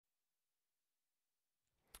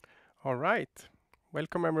All right.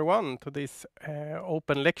 Welcome everyone to this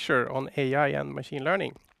open lecture on AI and machine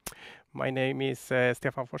learning. My name is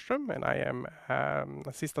Stefan Forsström and I am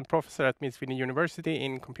assistant professor at Mittuniversity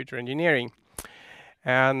in computer engineering.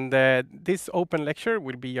 And this open lecture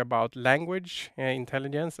will be about language,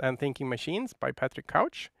 intelligence and thinking machines by Patrick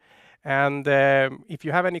Couch. And if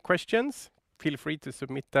you have any questions, feel free to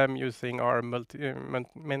submit them using our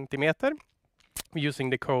Mentimeter using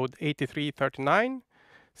the code 8339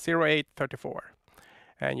 0834.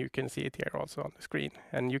 And you can see it here also on the screen.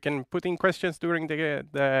 And you can put in questions during the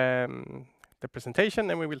presentation,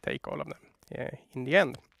 and we will take all of them in the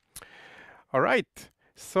end. All right.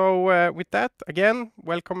 So with that, again,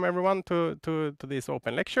 welcome everyone to this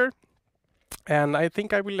open lecture. And I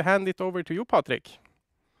think I will hand it over to you, Patrick.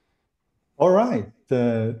 All right.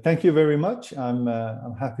 Thank you very much. I'm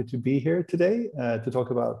happy to be here today to talk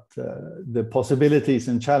about the possibilities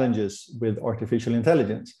and challenges with artificial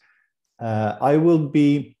intelligence. I will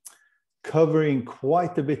be covering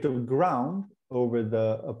quite a bit of ground over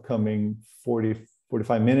the upcoming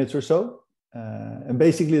 45 minutes or so. And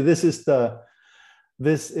basically, this is the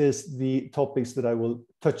topics that I will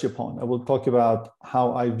touch upon. I will talk about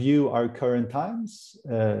how I view our current times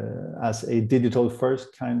as a digital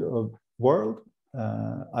first kind of world.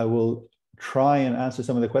 I will try and answer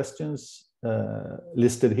some of the questions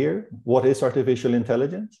listed here. What is artificial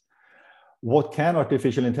intelligence? What can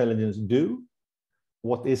artificial intelligence do?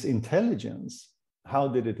 What is intelligence? How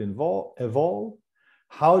did it evolve?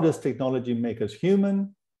 How does technology make us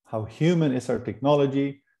human? How human is our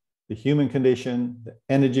technology? The human condition, the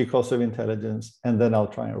energy cost of intelligence, and then I'll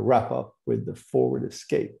try and wrap up with the forward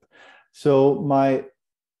escape. So my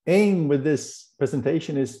aim with this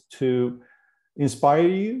presentation is to inspire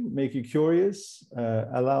you, make you curious,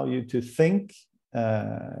 allow you to think,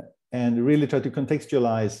 and really try to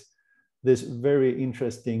contextualize this very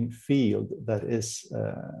interesting field that is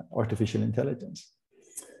artificial intelligence.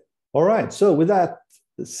 All right, so with that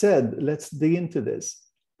said, let's dig into this.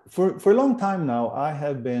 For a long time now, I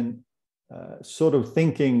have been sort of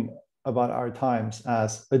thinking about our times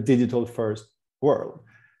as a digital first world.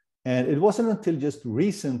 And it wasn't until just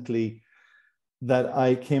recently that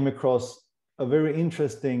I came across a very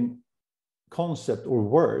interesting concept or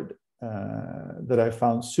word that I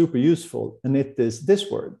found super useful. And it is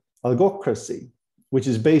this word, algocracy, which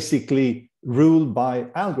is basically ruled by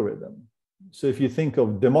algorithm. So if you think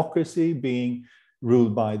of democracy being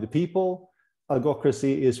ruled by the people,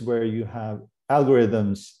 algocracy is where you have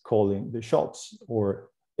algorithms calling the shots or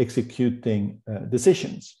executing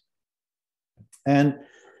decisions. And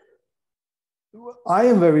I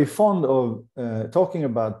am very fond of talking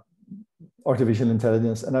about artificial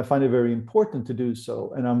intelligence, and I find it very important to do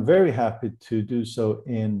so. And I'm very happy to do so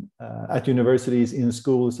at universities, in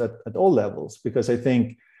schools, at all levels, because I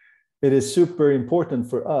think it is super important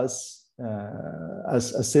for us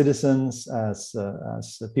as citizens, as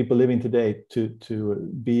people living today, to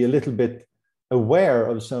be a little bit aware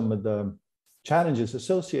of some of the challenges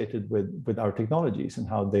associated with our technologies and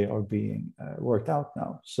how they are being worked out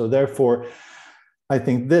now. So therefore, I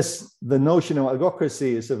think the notion of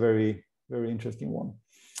algocracy is a very, very interesting one.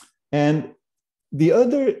 And the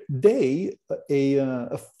other day,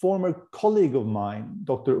 a former colleague of mine,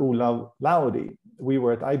 Dr. Olav Laudi, we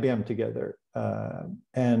were at IBM together,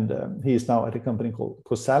 and he is now at a company called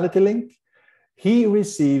Causality Link. He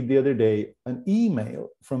received the other day an email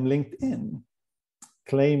from LinkedIn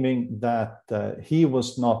claiming that he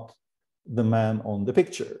was not the man on the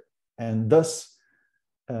picture, and thus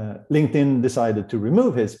LinkedIn decided to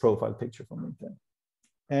remove his profile picture from LinkedIn.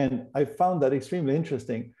 And I found that extremely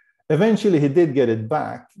interesting. Eventually, he did get it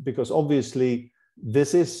back because obviously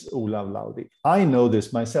this is Olav Laudi. I know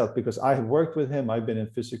this myself because I have worked with him. I've been in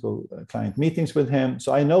physical client meetings with him.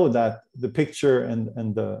 So I know that the picture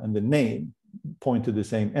and the name point to the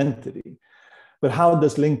same entity. But how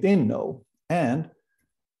does LinkedIn know? And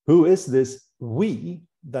who is this we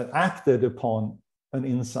that acted upon an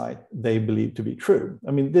insight they believe to be true?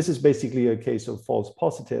 I mean, this is basically a case of false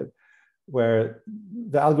positive, where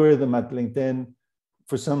the algorithm at LinkedIn,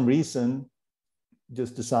 for some reason,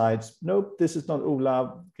 just decides, nope, this is not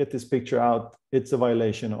Olav, get this picture out. It's a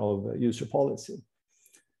violation of user policy.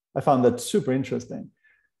 I found that super interesting.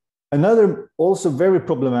 Another also very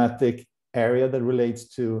problematic area that relates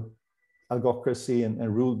to algocracy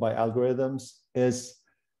and ruled by algorithms is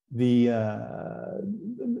the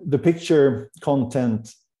picture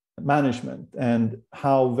content management, and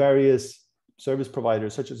how various service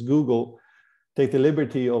providers such as Google take the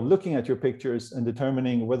liberty of looking at your pictures and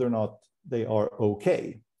determining whether or not they are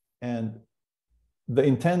okay. And the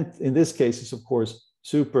intent in this case is, of course,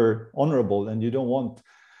 super honorable, and you don't want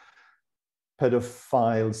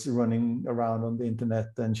pedophiles running around on the internet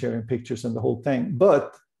and sharing pictures and the whole thing. But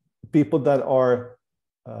people that are,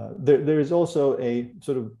 there is also a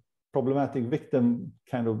sort of problematic victim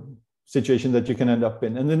kind of situation that you can end up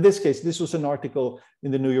in. And in this case, this was an article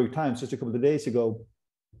in the New York Times just a couple of days ago,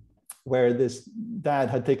 where this dad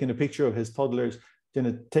had taken a picture of his toddler's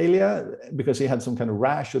genitalia because he had some kind of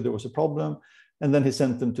rash or there was a problem. And then he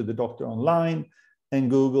sent them to the doctor online, and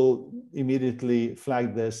Google immediately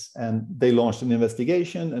flagged this, and they launched an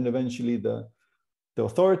investigation. And eventually the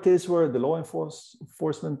authorities were, the law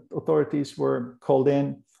enforcement authorities were called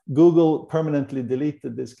in. Google permanently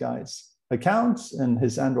deleted this guy's accounts, and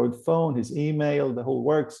his Android phone, his email, the whole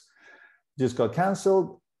works just got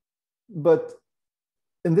canceled. But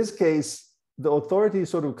in this case, the authorities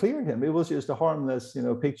sort of cleared him. It was just a harmless,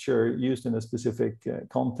 picture used in a specific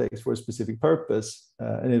context for a specific purpose,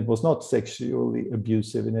 and it was not sexually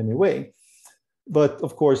abusive in any way. But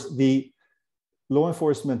of course, the law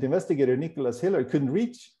enforcement investigator, Nicholas Hiller, couldn't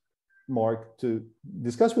reach Mark to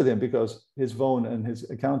discuss with him because his phone and his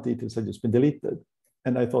account details had just been deleted.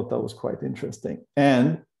 And I thought that was quite interesting. And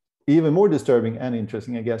even more disturbing and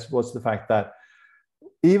interesting, I guess, was the fact that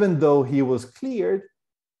even though he was cleared,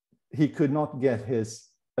 he could not get his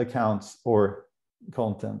accounts or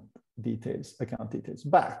account details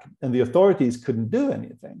back. And the authorities couldn't do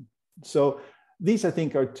anything. So these, I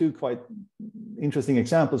think, are two quite interesting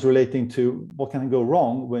examples relating to what can go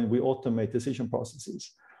wrong when we automate decision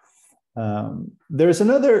processes. There is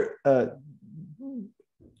another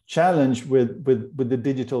challenge with the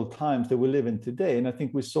digital times that we live in today. And I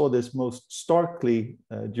think we saw this most starkly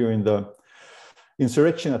during the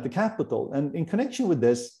insurrection at the Capitol. And in connection with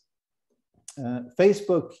this,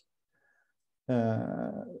 Facebook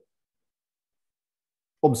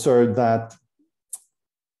observed that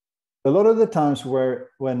a lot of the times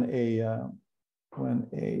when a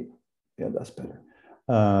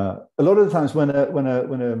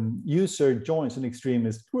user joins an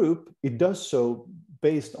extremist group, it does so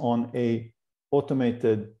based on a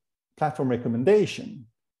automated platform recommendation.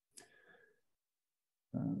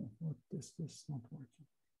 What is this not working?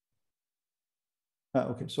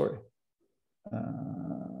 Okay, sorry.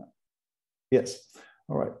 Yes,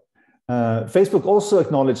 all right. Facebook also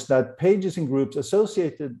acknowledged that pages and groups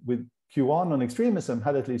associated with QAnon extremism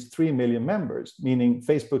had at least 3 million members, meaning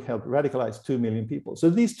Facebook helped radicalize 2 million people. So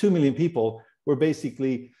these 2 million people were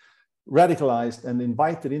basically radicalized and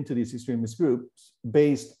invited into these extremist groups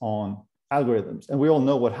based on algorithms. And we all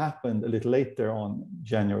know what happened a little later on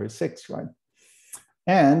January 6th, right?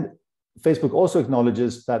 And Facebook also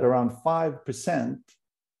acknowledges that around 5%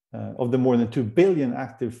 of the more than 2 billion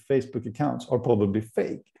active Facebook accounts are probably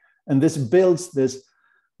fake. And this builds this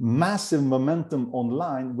massive momentum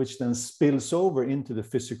online, which then spills over into the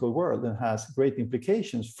physical world and has great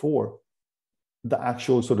implications for the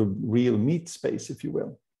actual sort of real meat space, if you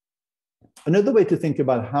will. Another way to think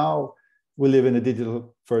about how we live in a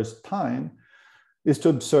digital first time is to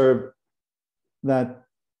observe that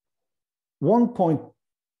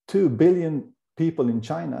 1.2 billion people in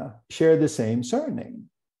China share the same surname.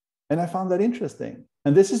 And I found that interesting.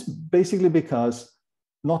 And this is basically because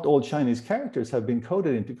not all Chinese characters have been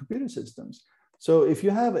coded into computer systems. So if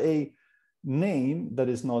you have a name that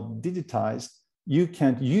is not digitized, you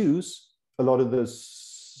can't use a lot of the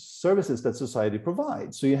services that society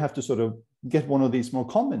provides. So you have to sort of get one of these more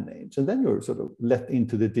common names, and then you're sort of let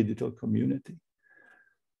into the digital community.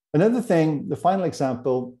 Another thing, the final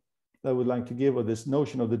example I would like to give of this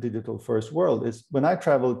notion of the digital first world is when I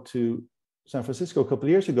traveled to San Francisco a couple of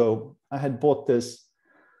years ago, I had bought this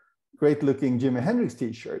great looking Jimi Hendrix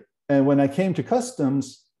t-shirt. And when I came to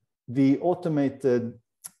customs, the automated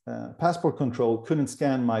passport control couldn't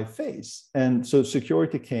scan my face. And so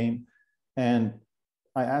security came and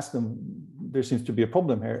I asked them, there seems to be a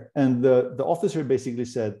problem here. And the officer basically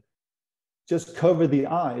said, just cover the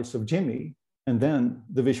eyes of Jimmy, and then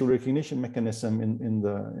the visual recognition mechanism in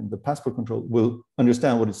the passport control will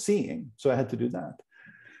understand what it's seeing. So I had to do that.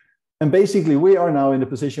 And basically, we are now in a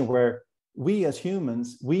position where we as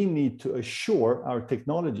humans, we need to assure our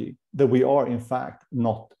technology that we are in fact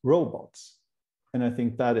not robots. And I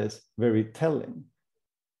think that is very telling.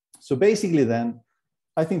 So basically then,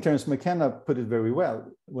 I think Terence McKenna put it very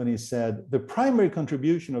well when he said, the primary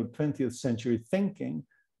contribution of 20th century thinking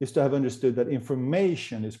is to have understood that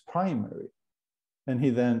information is primary. And he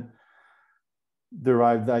then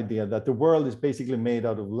derived the idea that the world is basically made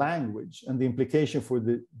out of language. And the implication for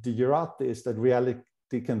the digerati is that reality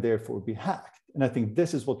can therefore be hacked. And I think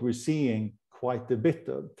this is what we're seeing quite a bit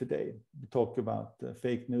of today. We talk about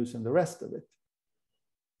fake news and the rest of it.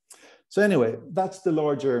 So anyway, that's the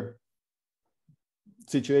larger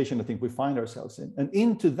situation I think we find ourselves in. And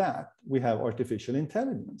into that, we have artificial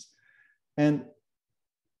intelligence. And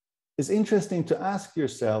it's interesting to ask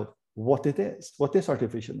yourself what it is. What is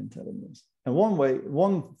artificial intelligence? And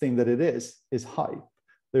one thing that it is hype.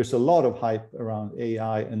 There's a lot of hype around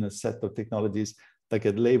AI and a set of technologies that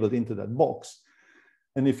get labeled into that box.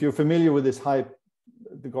 And if you're familiar with this hype,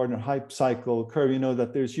 the Gartner hype cycle curve, you know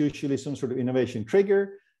that there's usually some sort of innovation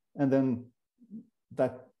trigger, and then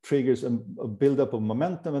that triggers a buildup of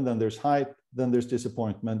momentum, and then there's hype, then there's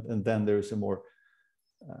disappointment, and then there's a more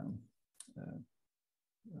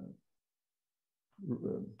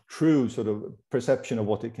true sort of perception of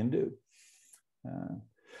what it can do.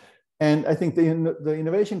 And I think the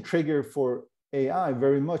innovation trigger for AI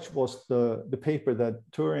very much was the paper that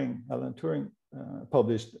Alan Turing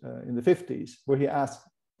published in the 50s, where he asked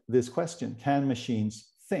this question: can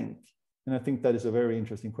machines think? And I think that is a very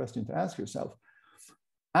interesting question to ask yourself.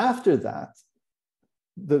 After that,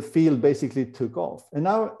 the field basically took off. And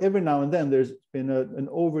now, every now and then, there's been an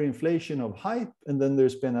overinflation of hype, and then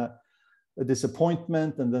there's been a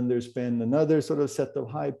disappointment, and then there's been another sort of set of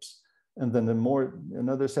hypes, and then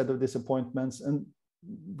another set of disappointments. And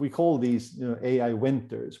we call these, AI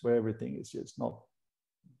winters, where everything is just not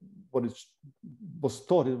what it was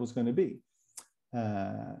thought it was going to be.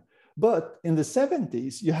 But in the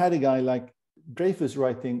 70s, you had a guy like Dreyfus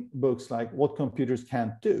writing books like What Computers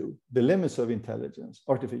Can't Do, The Limits of Intelligence,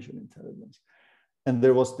 Artificial Intelligence. And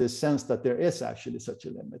there was this sense that there is actually such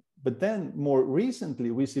a limit. But then more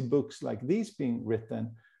recently, we see books like these being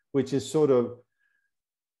written, which is sort of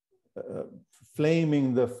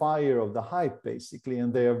flaming the fire of the hype, basically.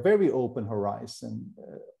 And they are very open horizon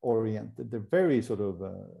oriented. They're very sort of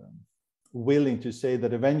willing to say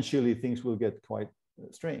that eventually things will get quite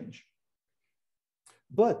strange.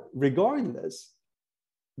 But regardless,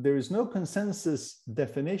 there is no consensus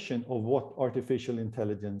definition of what artificial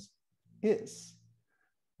intelligence is.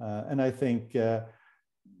 And I think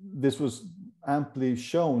this was amply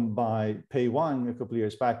shown by Pei Wang a couple of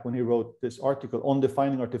years back when he wrote this article on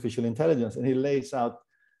defining artificial intelligence. And he lays out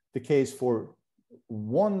the case for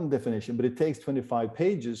one definition, but it takes 25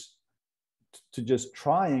 pages to just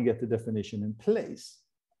try and get the definition in place.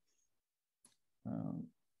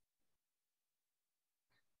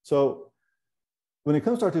 So when it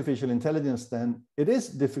comes to artificial intelligence, then it is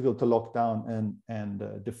difficult to lock down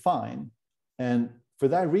and define. And for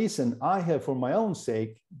that reason, I have, for my own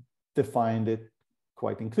sake, defined it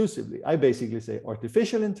quite inclusively. I basically say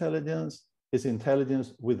artificial intelligence is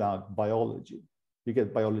intelligence without biology. You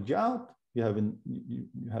get biology out, you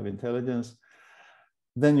have intelligence,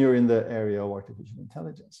 then you're in the area of artificial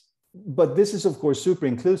intelligence. But this is, of course, super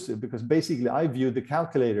inclusive, because basically I view the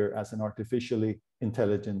calculator as an artificially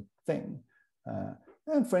intelligent thing.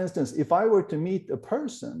 And for instance, if I were to meet a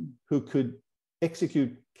person who could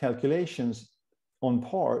execute calculations on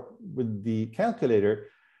par with the calculator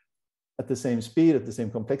at the same speed, at the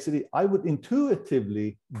same complexity, I would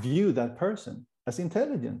intuitively view that person as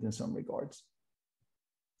intelligent in some regards.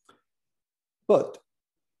 But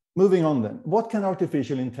moving on then, what can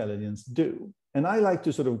artificial intelligence do? And I like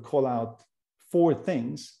to sort of call out 4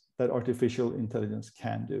 things that artificial intelligence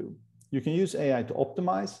can do. You can use AI to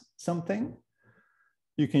optimize something.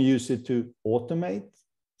 You can use it to automate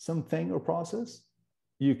something or process.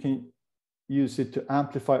 You can use it to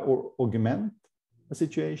amplify or augment a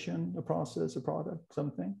situation, a process, a product,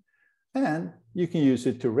 something. And you can use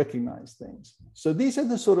it to recognize things. So these are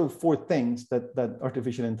the sort of 4 things that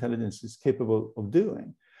artificial intelligence is capable of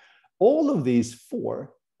doing. All of these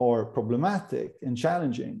 4 are problematic and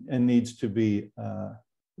challenging and needs to be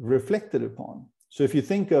reflected upon. So if you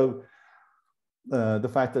think of the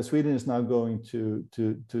fact that Sweden is now going to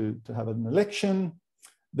have an election,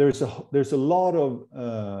 there's a lot of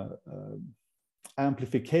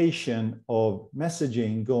amplification of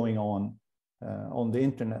messaging going on the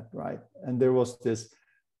internet, right? And there was this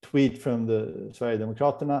tweet from the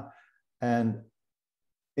Sverigedemokraterna, and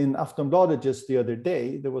in Aftonbladet just the other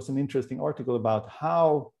day, there was an interesting article about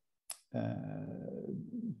how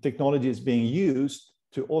technology is being used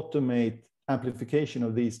to automate amplification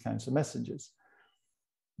of these kinds of messages.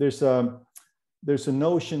 There's a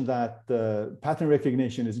notion that pattern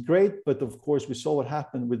recognition is great, but of course we saw what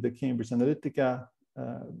happened with the Cambridge Analytica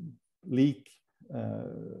leak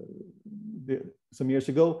some years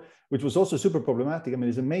ago, which was also super problematic. I mean,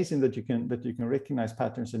 it's amazing that you can recognize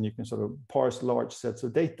patterns and you can sort of parse large sets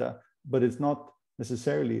of data, but it's not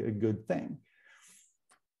necessarily a good thing.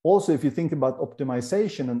 Also, if you think about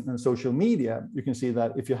optimization and social media, you can see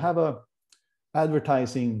that if you have a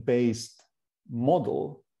advertising-based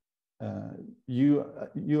model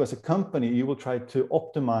you as a company, you will try to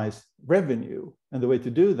optimize revenue. And the way to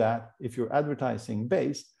do that, if you're advertising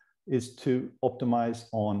based, is to optimize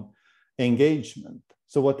on engagement.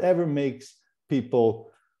 So whatever makes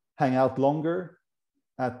people hang out longer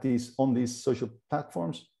on these social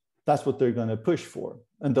platforms, that's what they're going to push for.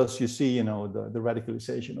 And thus you see, the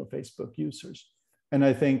radicalization of Facebook users. And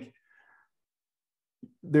I think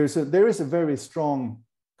there is a very strong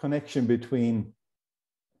connection between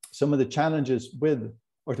some of the challenges with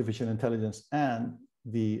artificial intelligence and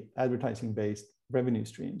the advertising-based revenue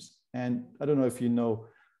streams. And I don't know if you know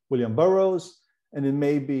William Burroughs, and it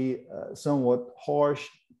may be somewhat harsh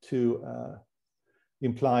to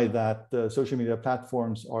imply that social media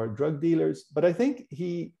platforms are drug dealers, but I think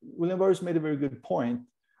William Burroughs made a very good point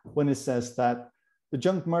when he says that the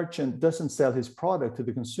junk merchant doesn't sell his product to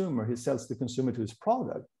the consumer, he sells the consumer to his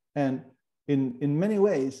product. And in many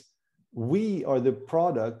ways, we are the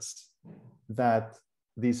products that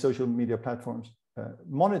these social media platforms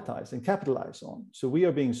monetize and capitalize on. So we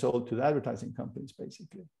are being sold to the advertising companies,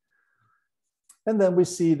 basically. And then we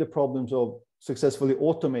see the problems of successfully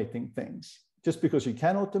automating things. Just because you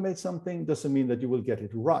can automate something doesn't mean that you will get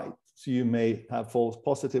it right. So you may have false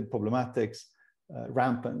positive problematics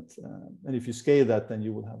rampant. And if you scale that, then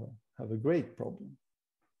you will have a great problem.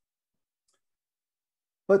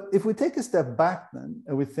 But if we take a step back then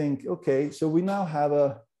and we think, okay, so we now have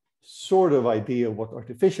a sort of idea of what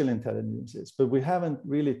artificial intelligence is, but we haven't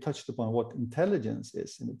really touched upon what intelligence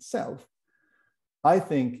is in itself. I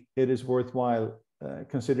think it is worthwhile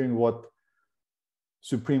considering what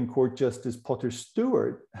Supreme Court Justice Potter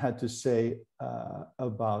Stewart had to say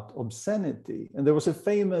about obscenity. And there was a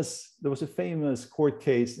famous court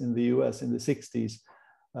case in the US in the 60s,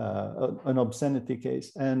 an obscenity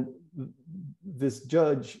case. And this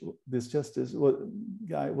justice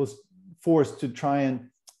guy was forced to try and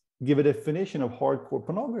give a definition of hardcore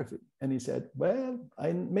pornography. And he said, well,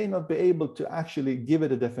 I may not be able to actually give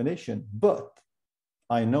it a definition, but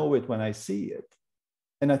I know it when I see it.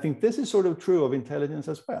 And I think this is sort of true of intelligence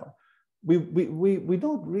as well. We're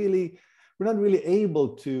not really able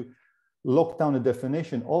to lock down a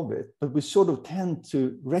definition of it, but we sort of tend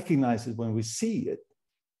to recognize it when we see it.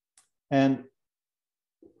 And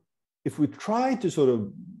if we try to sort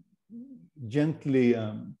of gently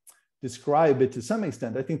describe it to some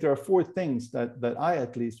extent, I think there are four things that I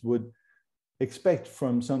at least would expect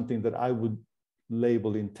from something that I would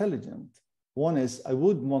label intelligent. One is I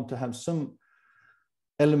would want to have some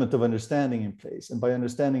element of understanding in place. And by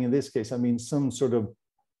understanding in this case, I mean some sort of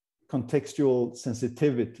contextual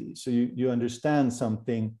sensitivity. So you understand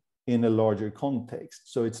something in a larger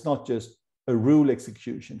context. So it's not just a rule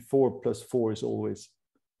execution. 4 + 4 is always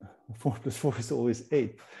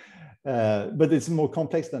 8. But it's more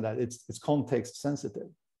complex than that. It's context sensitive.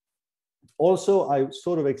 Also, I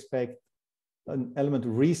sort of expect an element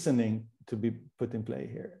of reasoning to be put in play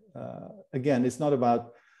here. Again, it's not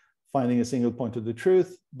about finding a single point of the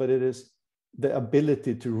truth, but it is the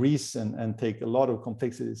ability to reason and take a lot of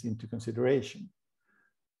complexities into consideration.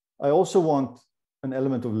 I also want an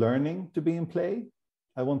element of learning to be in play.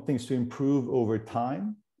 I want things to improve over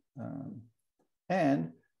time.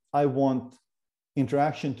 And I want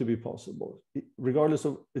interaction to be possible, regardless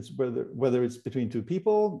of whether it's between two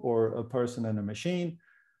people or a person and a machine.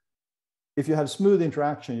 If you have smooth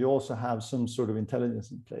interaction, you also have some sort of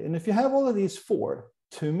intelligence in play. And if you have all of these four,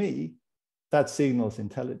 to me, that signals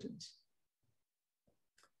intelligence.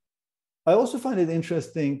 I also find it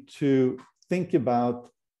interesting to think about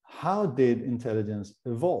how did intelligence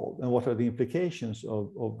evolve and what are the implications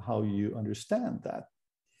of how you understand that.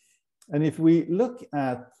 And if we look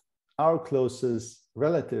at our closest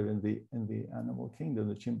relative in the animal kingdom,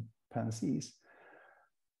 the chimpanzees,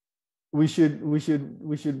 we should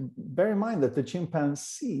bear in mind that the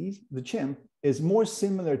chimp is more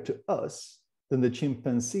similar to us than the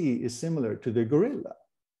chimpanzee is similar to the gorilla.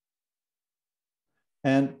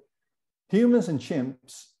 And humans and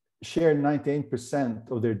chimps share 98%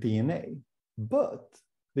 of their DNA, but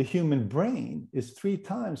the human brain is 3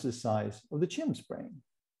 times the size of the chimp's brain.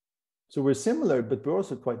 So we're similar, but we're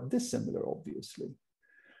also quite dissimilar, obviously.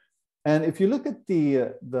 And if you look at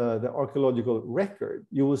the archaeological record,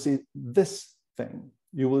 you will see this thing.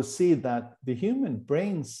 You will see that the human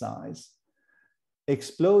brain size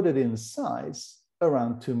exploded in size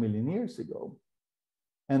around 2 million years ago.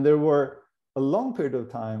 And there were a long period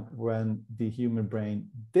of time when the human brain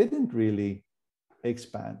didn't really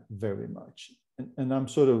expand very much. And I'm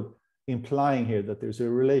sort of implying here that there's a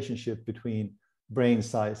relationship between brain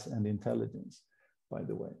size and intelligence, by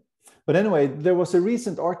the way. But anyway, there was a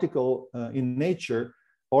recent article in Nature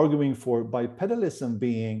arguing for bipedalism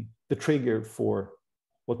being the trigger for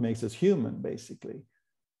what makes us human, basically.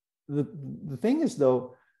 The thing is,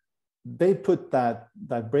 though, they put that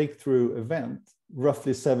breakthrough event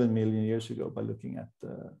roughly 7 million years ago by looking at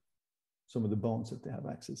some of the bones that they have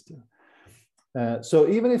access to. So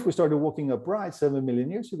even if we started walking upright 7 million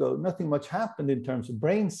years ago, nothing much happened in terms of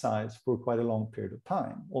brain size for quite a long period of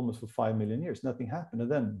time, almost for 5 million years. Nothing happened, and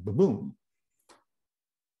then boom.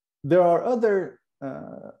 There are other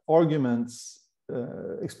arguments,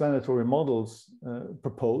 explanatory models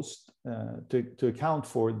proposed to account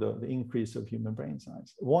for the increase of human brain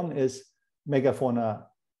size. One is megafauna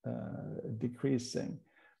decreasing.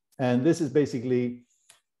 And this is basically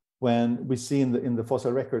when we see in the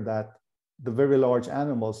fossil record that the very large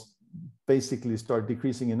animals basically start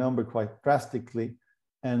decreasing in number quite drastically.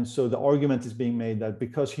 And so the argument is being made that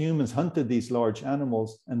because humans hunted these large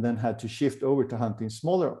animals and then had to shift over to hunting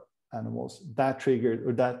smaller animals, that triggered,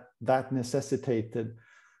 or that necessitated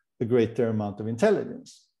a greater amount of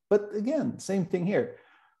intelligence. But again, same thing here.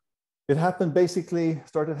 It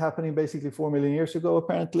started happening basically 4 million years ago,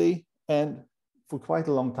 apparently. And for quite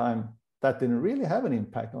a long time, that didn't really have an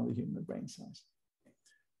impact on the human brain size.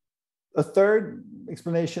 A third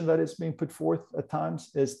explanation that is being put forth at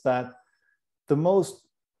times is that the most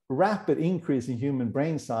rapid increase in human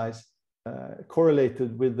brain size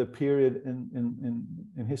correlated with the period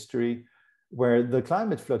in history where the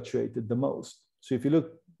climate fluctuated the most. So if you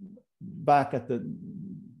look back at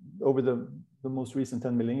over the most recent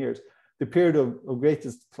 10 million years, the period of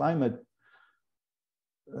greatest climate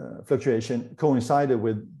fluctuation coincided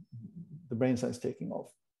with the brain size taking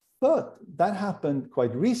off. But that happened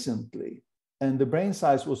quite recently, and the brain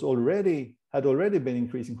size had already been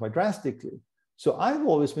increasing quite drastically. So I've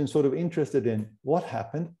always been sort of interested in what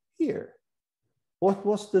happened here. What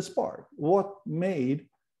was the spark? What made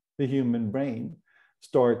the human brain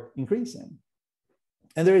start increasing?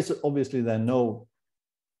 And there is obviously then no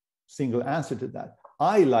single answer to that.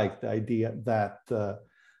 I like the idea that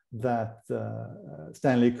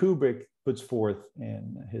Stanley Kubrick puts forth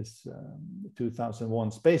in his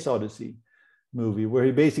 2001 Space Odyssey movie, where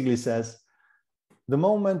he basically says, the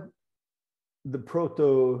moment the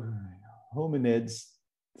proto-hominids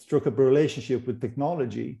struck up a relationship with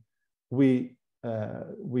technology, we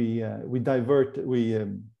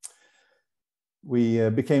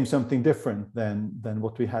became something different than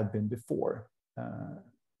what we had been before.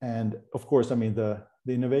 And of course, I mean, the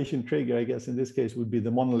innovation trigger, I guess, in this case would be the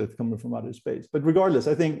monolith coming from outer space. But regardless,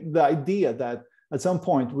 I think the idea that at some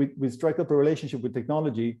point we strike up a relationship with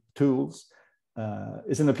technology tools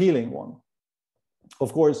is an appealing one.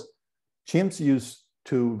 Of course, chimps use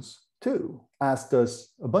tools too, as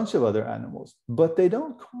does a bunch of other animals, but they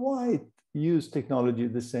don't quite use technology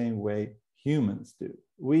the same way humans do.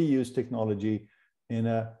 We use technology in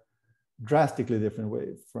a drastically different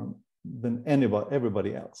way than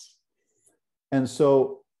everybody else. And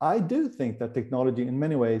so I do think that technology in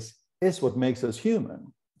many ways is what makes us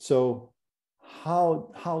human. So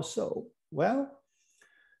how so? Well,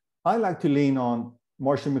 I like to lean on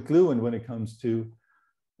Marshall McLuhan when it comes to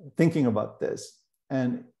thinking about this.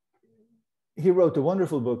 And he wrote a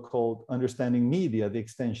wonderful book called Understanding Media, The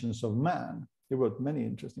Extensions of Man. He wrote many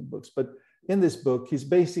interesting books, but in this book, he's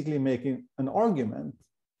basically making an argument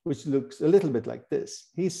which looks a little bit like this.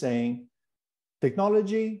 He's saying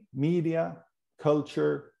technology, media,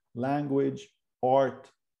 culture, language, art,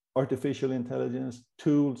 artificial intelligence,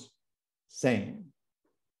 tools, same.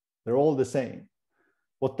 They're all the same.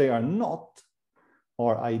 What they are not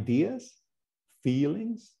are ideas,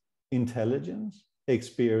 feelings, intelligence,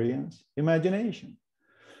 experience, imagination.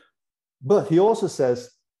 But he also says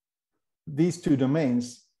these two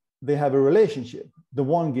domains, they have a relationship. The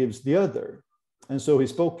one gives the other. And so he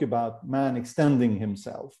spoke about man extending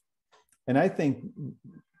himself. And I think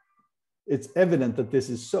it's evident that this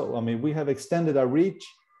is so. I mean, we have extended our reach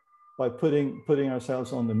by putting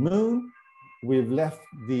ourselves on the moon. We've left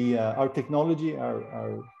our technology,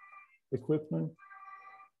 our equipment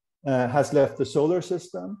has left the solar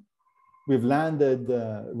system. We've landed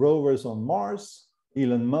rovers on Mars.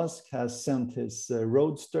 Elon Musk has sent his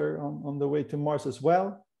Roadster on the way to Mars as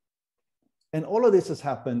well. And all of this has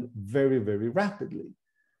happened very, very rapidly.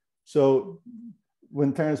 So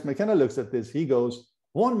when Terence McKenna looks at this, he goes,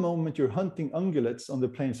 one moment you're hunting ungulates on the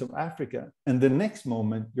plains of Africa, and the next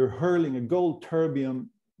moment you're hurling a gold terbium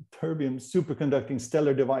superconducting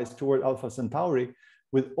stellar device toward Alpha Centauri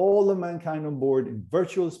with all of mankind on board in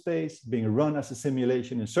virtual space being run as a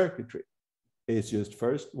simulation in circuitry. It's just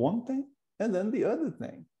first one thing and then the other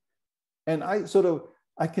thing. And I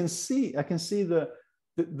can see the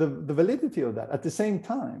validity of that. At the same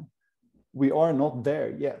time, we are not there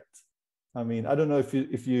yet. I mean, I don't know if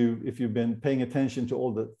you've been paying attention to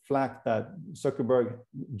all the flack that Zuckerberg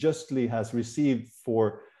justly has received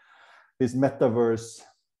for his metaverse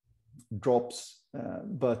drops,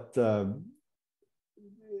 but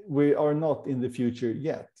we are not in the future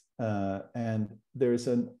yet, and there is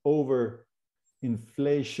an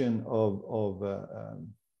over-inflation of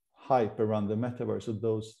hype around the metaverse of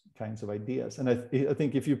those kinds of ideas. And I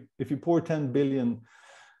think if you pour $10 billion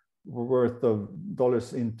worth of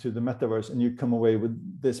dollars into the metaverse and you come away with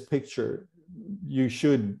this picture, you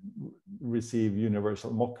should receive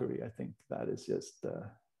universal mockery. I think that is just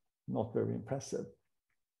not very impressive.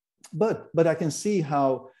 But I can see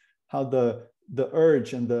how the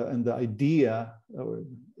urge and the idea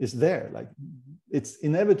is there. Like, it's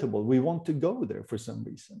inevitable. We want to go there for some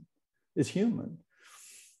reason. It's human.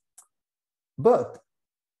 But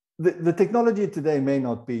the technology today may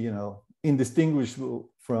not be,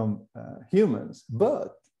 indistinguishable from humans,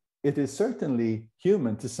 but it is certainly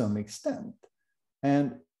human to some extent.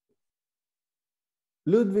 And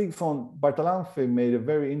Ludwig von Bartholomä made a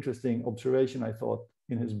very interesting observation, I thought,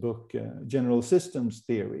 in his book, General Systems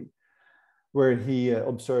Theory, where he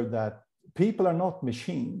observed that people are not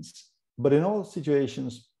machines, but in all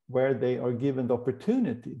situations where they are given the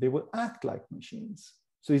opportunity, they will act like machines.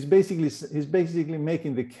 So he's basically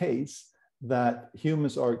making the case that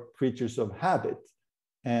humans are creatures of habit,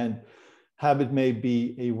 and habit may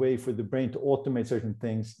be a way for the brain to automate certain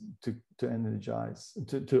things to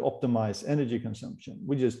optimize energy consumption.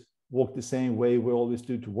 We just walk the same way we always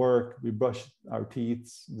do to work. We brush our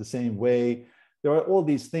teeth the same way. There are all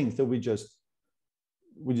these things that we just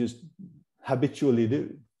habitually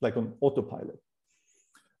do, like on autopilot.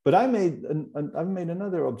 But I've made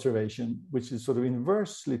another observation, which is sort of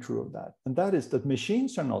inversely true of that. And that is that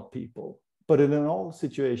machines are not people, but in all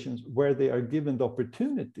situations where they are given the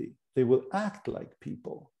opportunity, they will act like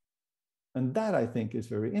people. And that, I think, is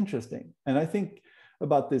very interesting. And I think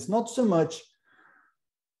about this not so much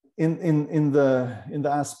in the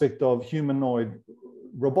aspect of humanoid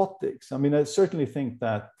robotics. I mean, I certainly think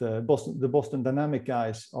that the Boston Dynamics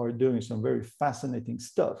guys are doing some very fascinating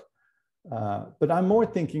stuff. But I'm more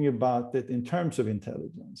thinking about it in terms of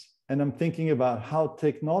intelligence. And I'm thinking about how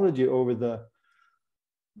technology over the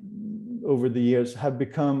years have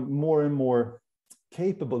become more and more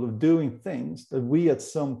capable of doing things that we at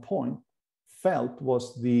some point felt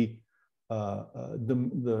was the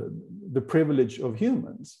privilege of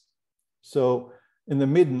humans. So in the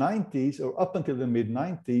mid-90s, or up until the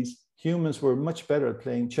mid-90s, humans were much better at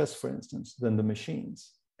playing chess, for instance, than the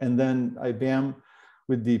machines. And then IBM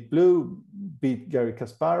with Deep Blue beat Garry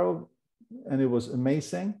Kasparov, and it was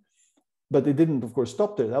amazing. But it didn't, of course,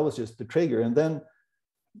 stop there. That was just the trigger. And then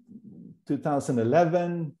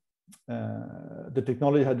 2011, the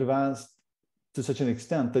technology had advanced to such an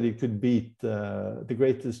extent that it could beat the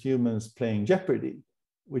greatest humans playing Jeopardy,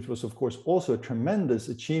 which was, of course, also a tremendous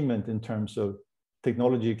achievement in terms of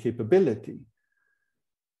technology capability.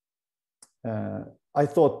 I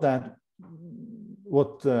thought that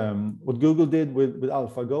what Google did with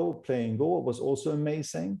AlphaGo, playing Go, was also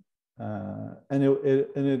amazing. And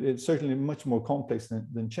it's certainly much more complex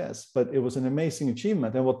than chess, but it was an amazing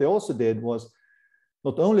achievement. And what they also did was,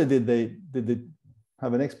 not only did they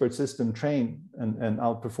have an expert system trained and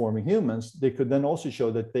outperforming humans, they could then also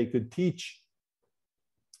show that they could teach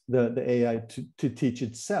the AI to teach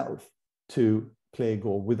itself to play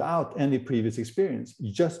Go without any previous experience,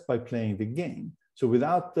 just by playing the game. So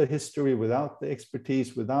without the history, without the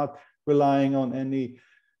expertise, without relying on any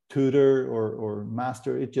tutor or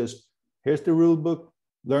master, it just, here's the rule book,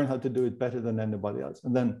 learn how to do it better than anybody else.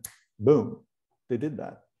 And then boom, they did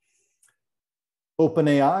that.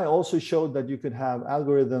 OpenAI also showed that you could have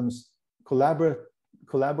algorithms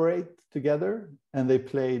collaborate together, and they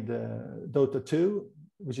played Dota 2,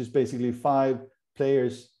 which is basically 5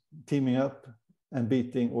 players teaming up and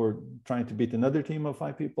beating or trying to beat another team of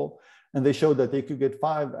 5 people. And they showed that they could get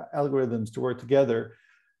 5 algorithms to work together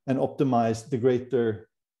and optimize the greater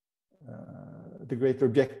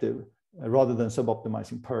objective rather than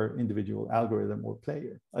sub-optimizing per individual algorithm or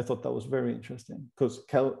player. I thought that was very interesting, because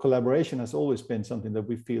collaboration has always been something that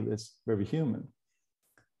we feel is very human.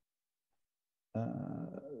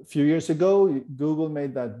 A few years ago, Google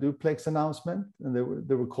made that duplex announcement, and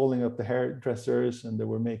they were calling up the hairdressers, and they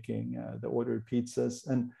were making the ordered pizzas,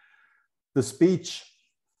 and the speech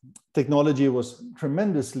technology was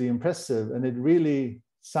tremendously impressive, and it really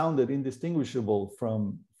sounded indistinguishable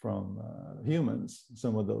from humans,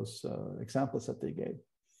 some of those examples that they gave.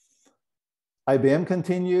 IBM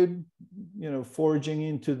continued, forging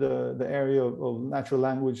into the area of natural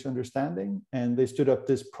language understanding, and they stood up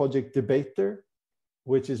this project Debater,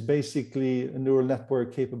 which is basically a neural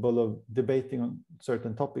network capable of debating on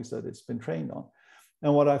certain topics that it's been trained on.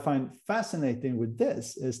 And what I find fascinating with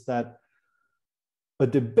this is that a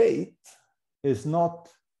debate is not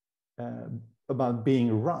about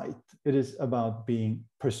being right. It is about being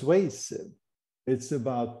persuasive. It's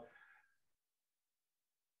about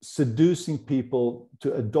seducing people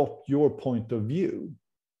to adopt your point of view.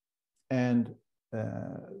 And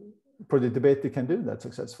for the debate, it can do that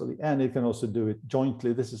successfully. And it can also do it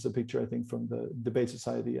jointly. This is a picture, I think, from the Debate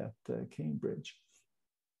Society at Cambridge.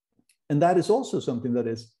 And that is also something that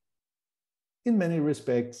is, in many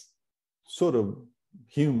respects, sort of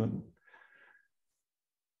human.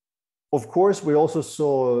 Of course, we also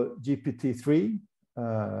saw GPT-3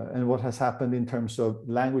 and what has happened in terms of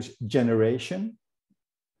language generation.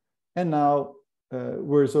 And now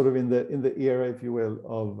we're sort of in the era, if you will,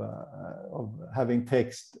 of having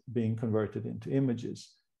text being converted into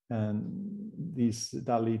images. And these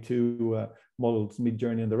DALL-E 2 models,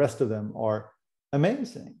 Midjourney and the rest of them are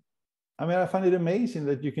amazing. I mean, I find it amazing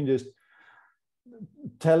that you can just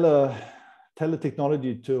tell a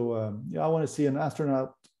technology to, I want to see an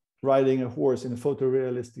astronaut riding a horse in a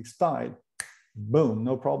photorealistic style. Boom,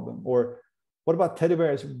 no problem. Or what about teddy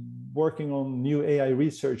bears working on new AI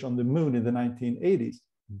research on the moon in the 1980s?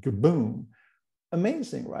 Boom.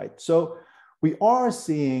 Amazing, right? So we are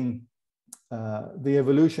seeing the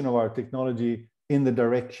evolution of our technology in the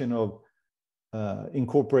direction of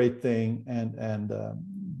incorporating and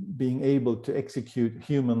being able to execute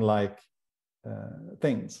human-like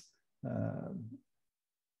things.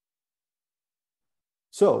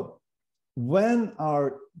 So when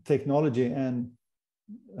our technology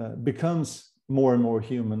becomes more and more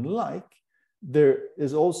human-like, there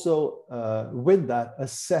is also with that a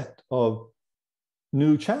set of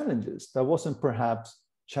new challenges that wasn't perhaps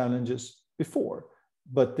challenges before,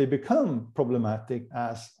 but they become problematic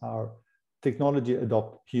as our technology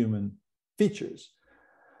adopt human features.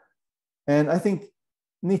 And I think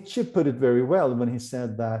Nietzsche put it very well when he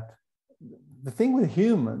said that the thing with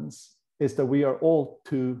humans is that we are all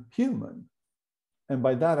too human. And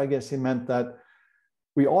by that, I guess he meant that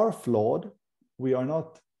we are flawed. We are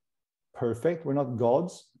not perfect. We're not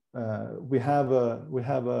gods. We have a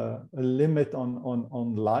limit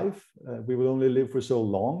on life. We will only live for so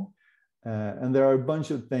long. And there are a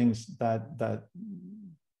bunch of things that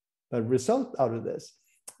result out of this.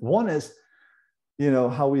 One is,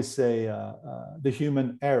 how we say the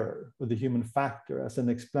human error or the human factor as an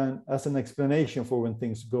explanation for when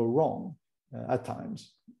things go wrong at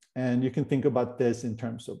times. And you can think about this in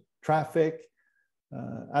terms of traffic.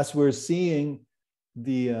 As we're seeing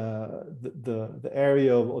the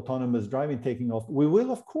area of autonomous driving taking off, we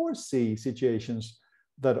will of course see situations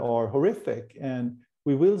that are horrific, and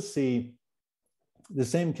we will see the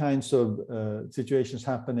same kinds of situations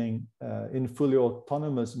happening in fully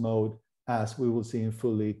autonomous mode as we will see in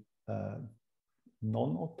fully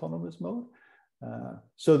non-autonomous mode.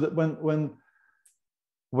 So that when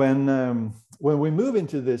we move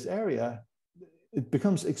into this area, it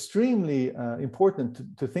becomes extremely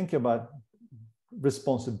important to think about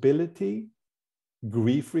responsibility,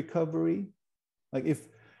 grief recovery. Like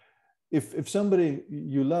if somebody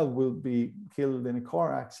you love will be killed in a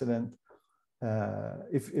car accident,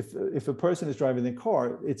 if a person is driving the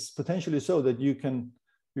car, it's potentially so that you can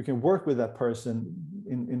work with that person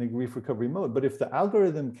in a grief recovery mode. But if the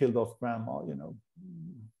algorithm killed off grandma,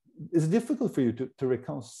 it's difficult for you to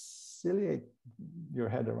reconciliate your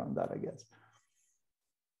head around that, I guess.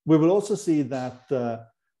 We will also see that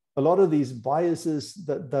a lot of these biases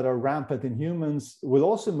that are rampant in humans will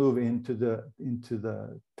also move into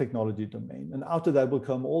the technology domain. And out of that will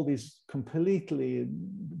come all these completely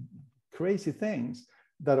crazy things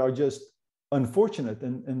that are just unfortunate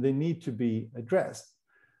and they need to be addressed.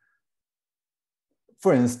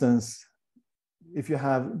 For instance, if you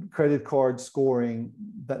have credit card scoring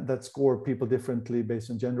that score people differently based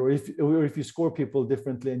on gender, or if you score people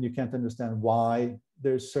differently and you can't understand why,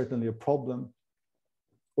 there's certainly a problem.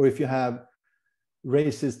 Or if you have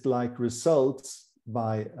racist-like results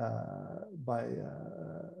by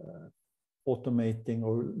automating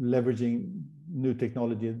or leveraging new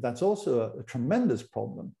technology, that's also a tremendous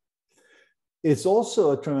problem. It's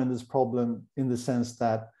also a tremendous problem in the sense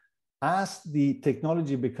that as the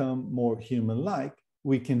technology become more human-like,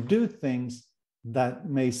 we can do things that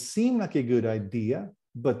may seem like a good idea,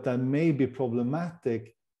 but that may be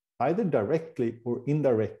problematic either directly or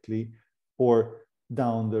indirectly or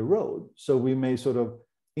down the road. So we may sort of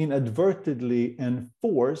inadvertently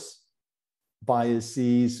enforce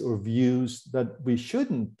biases or views that we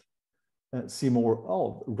shouldn't see more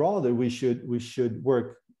of. Rather, we should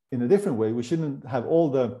work in a different way. We shouldn't have all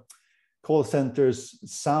the call centers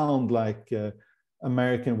sound like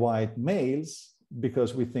American white males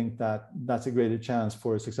because we think that that's a greater chance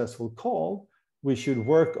for a successful call. We should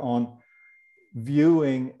work on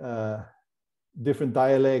viewing different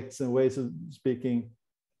dialects and ways of speaking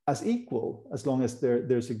as equal, as long as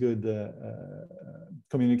there's a good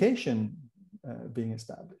communication being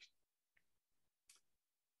established.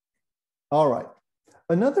 All right.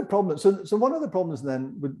 Another problem, so one of the problems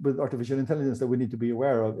then with artificial intelligence that we need to be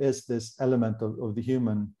aware of is this element of the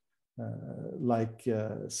human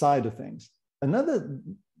side of things. Another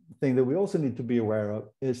thing that we also need to be aware of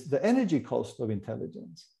is the energy cost of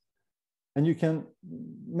intelligence. And you can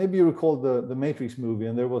maybe recall the Matrix movie,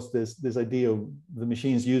 and there was this idea of the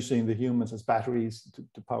machines using the humans as batteries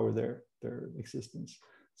to power their existence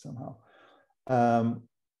somehow.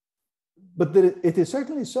 But it is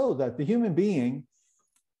certainly so that the human being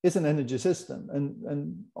is an energy system.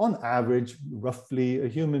 And on average, roughly, a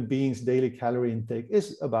human being's daily calorie intake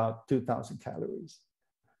is about 2,000 calories,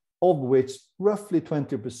 of which roughly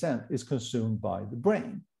 20% is consumed by the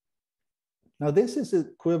brain. Now, this is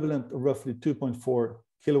equivalent of roughly 2.4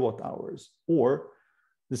 kilowatt hours, or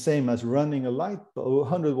the same as running a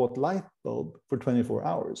 100-watt light bulb for 24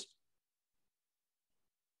 hours.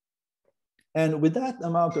 And with that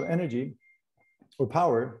amount of energy or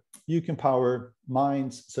power, you can power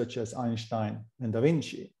minds such as Einstein and Da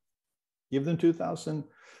Vinci. Give them 2,000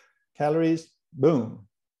 calories, boom.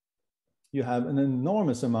 You have an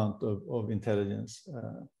enormous amount of intelligence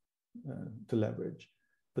to leverage,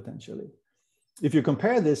 potentially. If you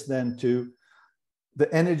compare this then to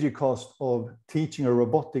the energy cost of teaching a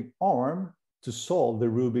robotic arm to solve the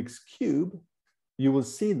Rubik's Cube, you will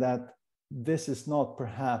see that this is not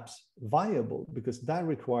perhaps viable, because that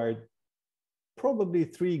required probably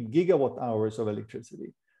 3 gigawatt hours of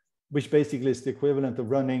electricity, which basically is the equivalent of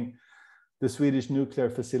running the Swedish nuclear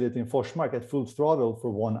facility in Forsmark at full throttle for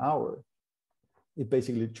 1 hour. It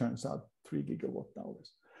basically churns out 3 gigawatt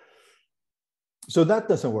hours. So that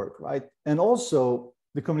doesn't work, right? And also,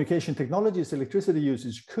 the communication technologies electricity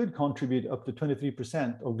usage could contribute up to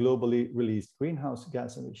 23% of globally released greenhouse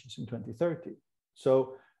gas emissions in 2030.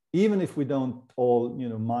 So even if we don't all,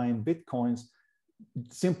 mine Bitcoins,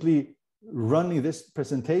 simply running this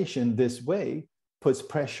presentation this way puts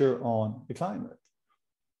pressure on the climate.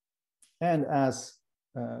 And as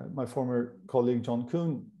my former colleague John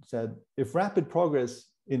Kuhn said, if rapid progress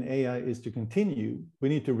in AI is to continue, we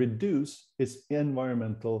need to reduce its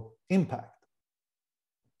environmental impact.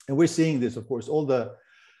 And we're seeing this, of course, all the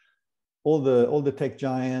tech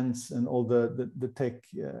giants and all the tech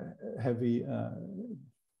heavy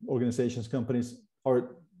organizations, companies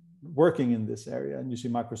are working in this area. And you see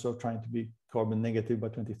Microsoft trying to be carbon negative by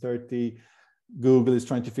 2030. Google is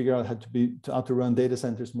trying to figure out how to run data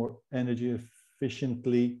centers more energy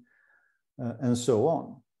efficiently, and so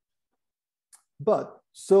on. But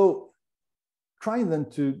so trying then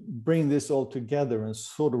to bring this all together and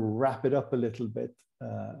sort of wrap it up a little bit,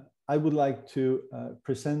 I would like to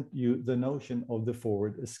present you the notion of the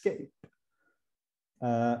forward escape.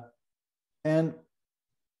 And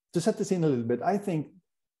to set the scene a little bit, I think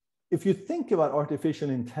if you think about artificial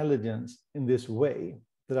intelligence in this way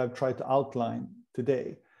that I've tried to outline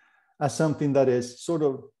today, as something that is sort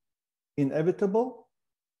of inevitable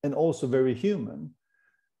and also very human,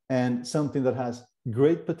 and something that has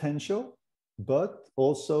great potential, but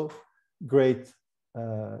also great,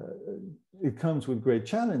 it comes with great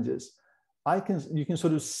challenges. You can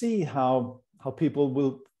sort of see how people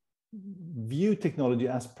will view technology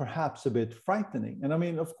as perhaps a bit frightening. And I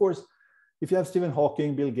mean, of course, if you have Stephen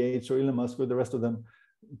Hawking, Bill Gates, or Elon Musk, or the rest of them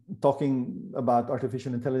talking about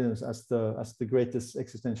artificial intelligence as the greatest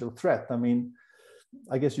existential threat, I mean,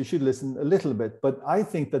 I guess you should listen a little bit. But I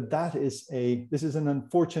think that this is an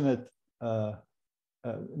unfortunate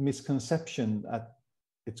misconception at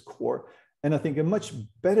its core. And I think a much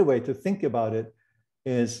better way to think about it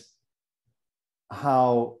is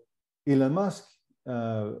how Elon Musk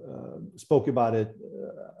spoke about it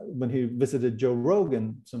when he visited Joe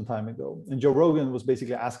Rogan some time ago. And Joe Rogan was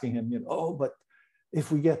basically asking him, oh, but if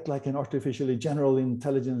we get like an artificially general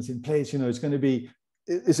intelligence in place, is it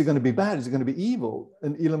going to be bad? Is it going to be evil?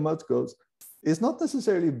 And Elon Musk goes, it's not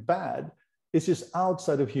necessarily bad. It's just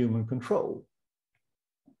outside of human control.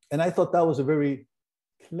 And I thought that was a very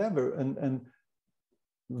clever and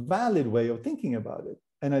valid way of thinking about it.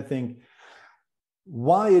 And I think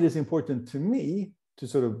why it is important to me to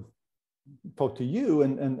sort of talk to you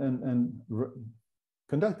and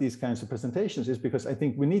conduct these kinds of presentations is because I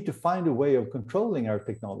think we need to find a way of controlling our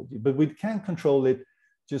technology, but we can't control it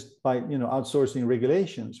just by outsourcing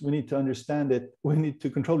regulations. We need to understand it. We need to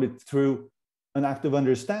control it through an act of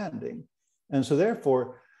understanding. And so therefore,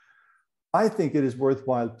 I think it is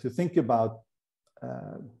worthwhile to think about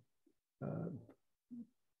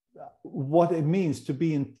what it means to be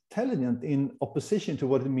intelligent in opposition to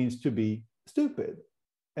what it means to be stupid.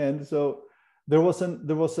 And so there was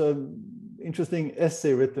an interesting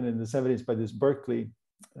essay written in the 70s by this Berkeley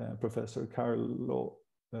professor, Carlo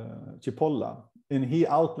Cipolla, and he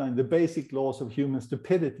outlined the basic laws of human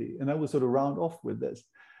stupidity. And I will sort of round off with this.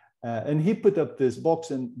 And he put up this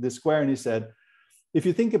box and this square, and he said, if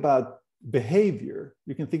you think about behavior,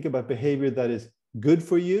 you can think about behavior that is good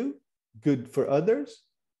for you, good for others,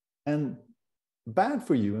 and bad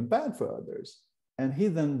for you and bad for others. And he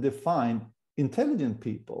then defined intelligent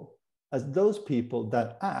people as those people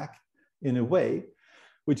that act in a way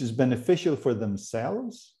which is beneficial for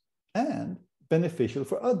themselves and beneficial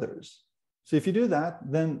for others. So if you do that,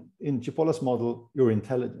 then in Cipolla's model, you're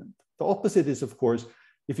intelligent. The opposite is, of course,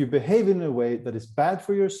 if you behave in a way that is bad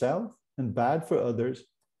for yourself and bad for others,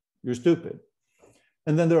 you're stupid.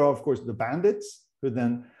 And then there are, of course, the bandits who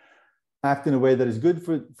then act in a way that is good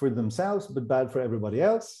for themselves, but bad for everybody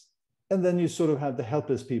else. And then you sort of have the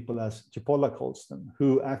helpless people, as Cipolla calls them,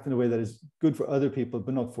 who act in a way that is good for other people,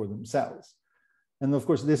 but not for themselves. And of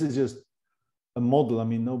course, this is just a model. I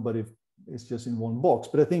mean, nobody is just in one box,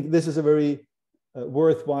 but I think this is a very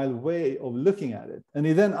worthwhile way of looking at it. And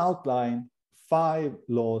he then outlined 5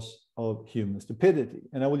 laws of human stupidity.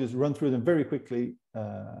 And I will just run through them very quickly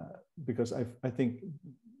because I think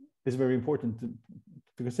it's very important to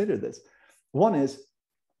consider this. One is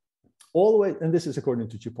always, and this is according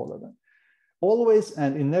to Cipolla then, always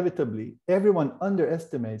and inevitably, everyone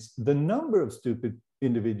underestimates the number of stupid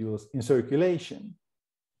individuals in circulation.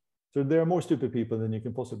 So there are more stupid people than you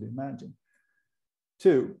can possibly imagine.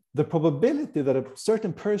 2, the probability that a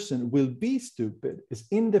certain person will be stupid is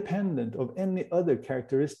independent of any other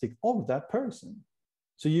characteristic of that person.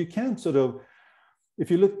 So you can't sort of, if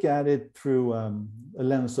you look at it through a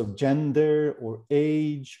lens of gender or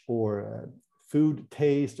age or food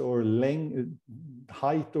taste or length,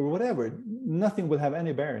 height or whatever, nothing will have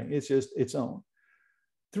any bearing. It's just its own.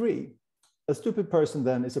 3, a stupid person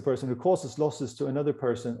then is a person who causes losses to another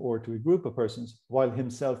person or to a group of persons while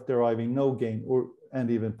himself deriving no gain and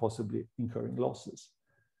even possibly incurring losses.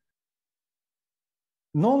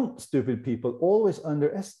 Non-stupid people always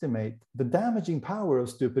underestimate the damaging power of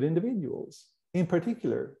stupid individuals. In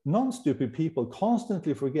particular, non-stupid people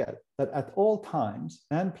constantly forget that at all times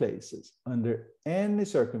and places, under any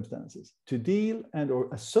circumstances, to deal and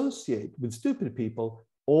or associate with stupid people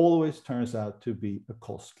always turns out to be a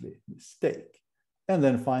costly mistake. And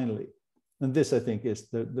then finally, and this I think is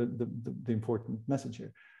the important message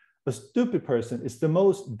here, a stupid person is the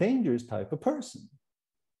most dangerous type of person.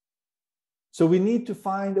 So we need to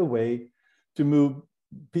find a way to move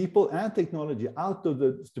people and technology out of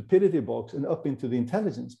the stupidity box and up into the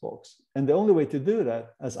intelligence box. And the only way to do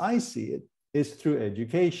that, as I see it, is through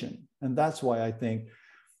education. And that's why I think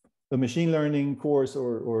a machine learning course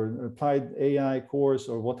or applied AI course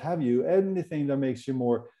or what have you, anything that makes you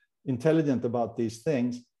more intelligent about these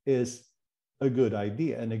things is a good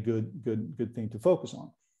idea and a good thing to focus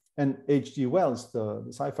on. And H.G. Wells, the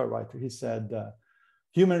sci-fi writer, he said,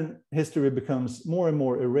 human history becomes more and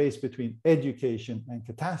more a race between education and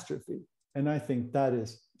catastrophe. And I think that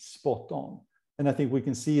is spot on. And I think we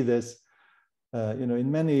can see this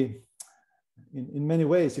in many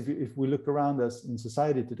ways if we look around us in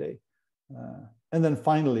society today. And then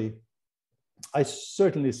finally, I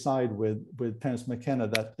certainly side with Terence McKenna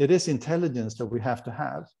that it is intelligence that we have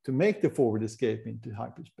to make the forward escape into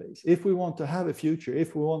hyperspace. If we want to have a future,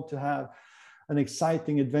 if we want to have an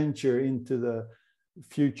exciting adventure into the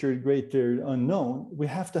future greater unknown, we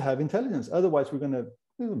have to have intelligence. Otherwise, we're going to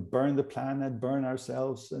burn the planet, burn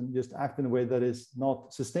ourselves, and just act in a way that is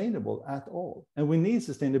not sustainable at all. And we need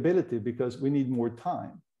sustainability because we need more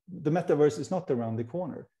time. The metaverse is not around the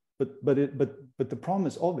corner, but the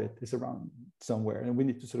promise of it is around somewhere, and we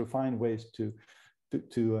need to sort of find ways to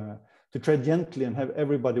tread gently and have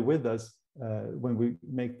everybody with us when we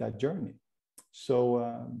make that journey.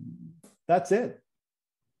 So that's it.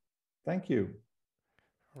 Thank you.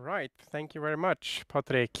 All right. Thank you very much,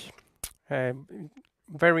 Patrick.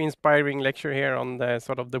 Very inspiring lecture here on the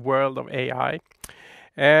sort of the world of AI.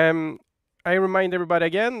 I remind everybody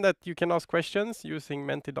again that you can ask questions using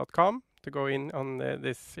menti.com to go in on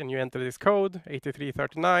this, and you enter this code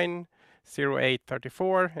 8339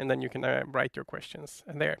 0834, and then you can write your questions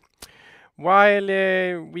there. while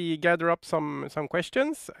we gather up some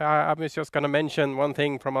questions, I was just going to mention one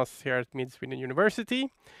thing from us here at Mid-Sweden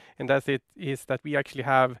University, and is that we actually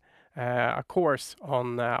have a course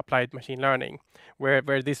on applied machine learning,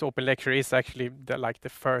 where this open lecture is actually the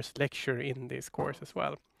first lecture in this course as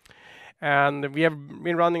well. And we have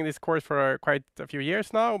been running this course for quite a few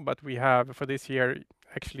years now, but we have for this year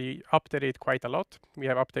actually updated it quite a lot. We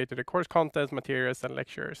have updated the course content, materials, and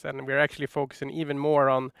lectures, and we're actually focusing even more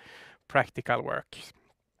on practical work,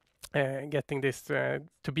 getting this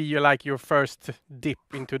to be like your first dip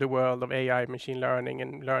into the world of AI, machine learning,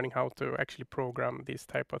 and learning how to actually program these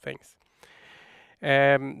type of things.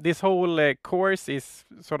 This whole course is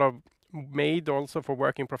sort of made also for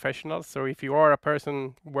working professionals. So if you are a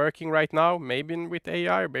person working right now, maybe with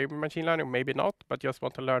AI or maybe machine learning, maybe not, but just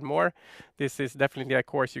want to learn more, this is definitely a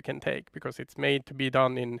course you can take, because it's made to be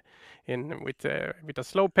done with a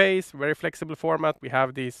slow pace, very flexible format. We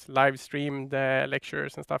have these live streamed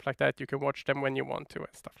lectures and stuff like that. You can watch them when you want to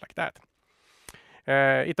and stuff like that.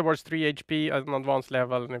 It awards 3 HP at an advanced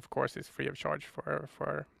level, and of course it's free of charge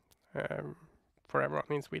for everyone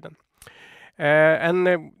in Sweden.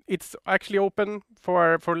 And it's actually open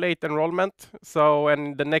for late enrollment. So,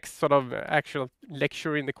 and the next sort of actual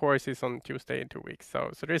lecture in the course is on Tuesday in 2 weeks.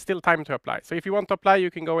 So there's still time to apply. So if you want to apply,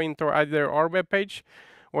 you can go into either our webpage,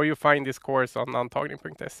 or you find this course on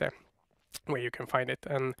antagning.se, where you can find it.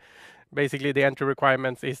 And basically the entry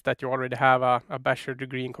requirements is that you already have a bachelor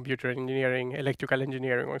degree in computer engineering, electrical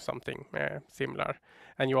engineering, or something similar.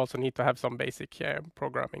 And you also need to have some basic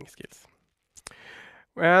programming skills.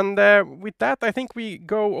 And with that, I think we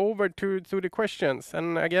go over to the questions.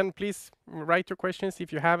 And again, please write your questions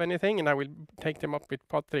if you have anything, and I will take them up with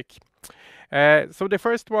Patrick. So the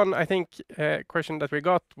first one, I think, question that we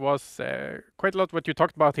got was quite a lot what you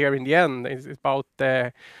talked about here in the end, is about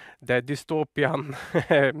the dystopian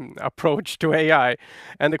approach to AI.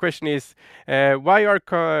 And the question is, why are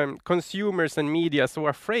consumers and media so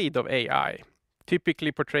afraid of AI,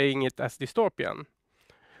 typically portraying it as dystopian?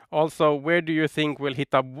 Also, where do you think we'll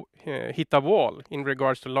hit a wall in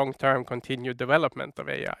regards to long-term continued development of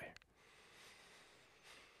AI?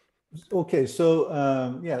 Okay, so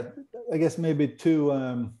yeah, I guess maybe two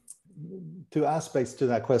aspects to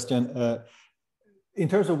that question. In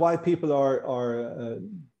terms of why people are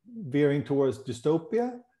veering towards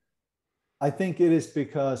dystopia, I think it is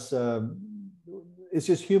because it's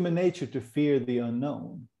just human nature to fear the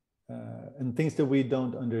unknown, and things that we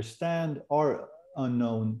don't understand are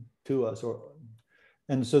unknown to us,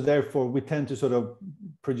 and so therefore we tend to sort of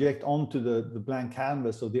project onto the blank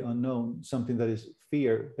canvas of the unknown something that is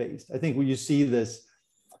fear-based. I think when you see this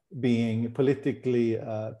being politically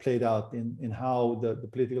played out in how the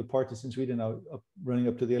political parties in Sweden are running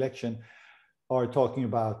up to the election are talking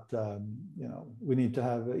about, we need to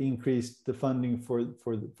have increased the funding for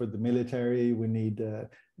the military, we need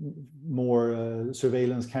more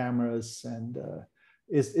surveillance cameras, and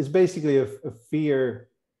it's basically a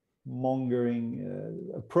fear-mongering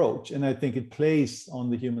approach, and I think it plays on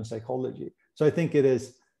the human psychology. So I think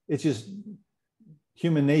it's just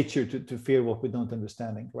human nature to fear what we don't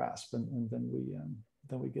understand and grasp, and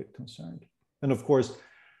then we get concerned. And of course,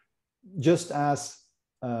 just as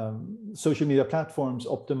social media platforms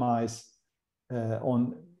optimize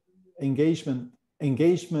on engagement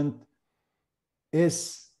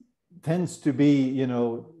tends to be,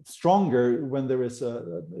 stronger when there is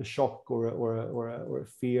a shock or a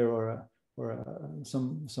fear or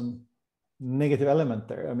some negative element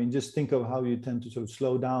there. I mean, just think of how you tend to sort of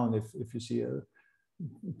slow down if you see a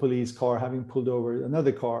police car having pulled over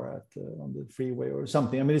another car on the freeway or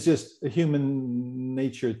something. I mean, it's just a human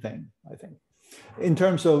nature thing, I think. In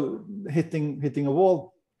terms of hitting a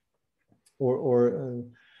wall or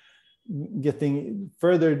getting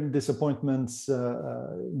further disappointments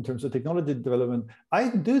in terms of technology development, I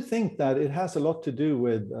do think that it has a lot to do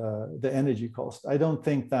with the energy cost. I don't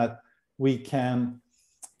think that we can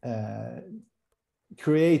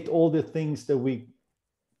create all the things that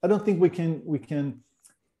I don't think we can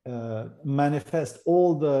manifest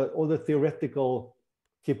all the theoretical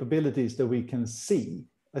capabilities that we can see.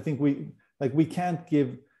 I think we can't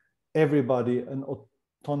give everybody an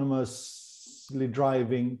autonomously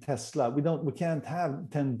driving Tesla. We can't have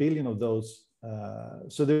 10 billion of those.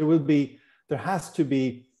 So there has to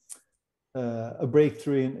be a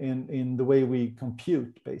breakthrough in the way we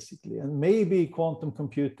compute, basically. And maybe quantum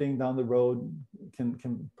computing down the road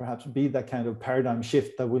can perhaps be that kind of paradigm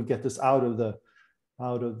shift that will get us out of the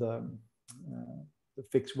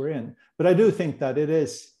fix we're in. But I do think that it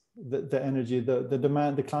is the energy, the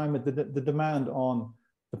demand, the climate, the demand on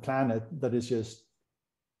the planet that is just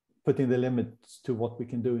putting the limits to what we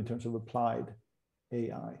can do in terms of applied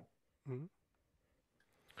AI. Mm-hmm.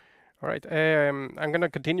 All right, I'm going to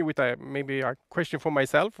continue with maybe a question for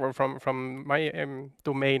myself or from my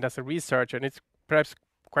domain as a researcher, and it's perhaps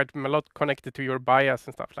quite a lot connected to your bias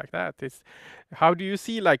and stuff like that. Is how do you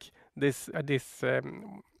see like the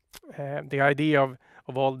idea of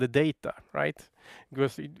all the data, right?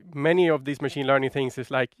 Because many of these machine learning things is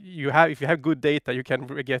like if you have good data, you can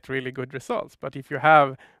get really good results. But if you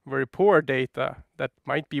have very poor data, that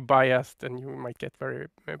might be biased, and you might get very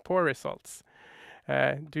poor results.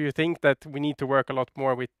 Do you think that we need to work a lot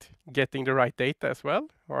more with getting the right data as well,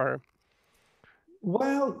 or?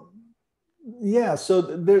 Well, yeah. So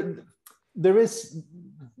there is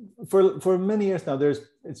for many years now.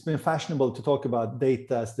 It's been fashionable to talk about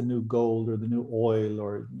data as the new gold or the new oil,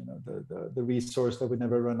 or the resource that we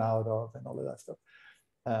never run out of, and all of that stuff.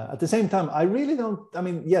 At the same time, I really don't. I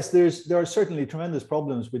mean, yes, there are certainly tremendous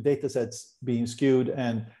problems with data sets being skewed,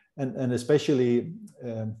 and especially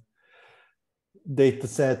data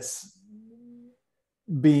sets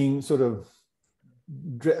being sort of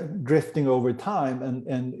drifting over time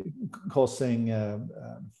and causing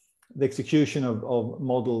the execution of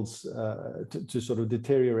models to sort of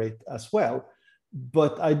deteriorate as well.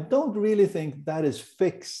 But I don't really think that is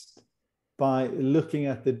fixed by looking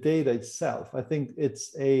at the data itself. I think it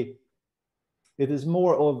is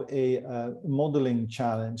more of a modeling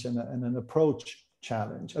challenge and an approach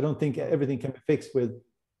challenge. I don't think everything can be fixed with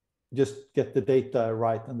just get the data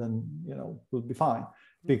right and then we'll be fine,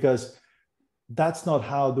 because that's not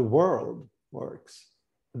how the world works.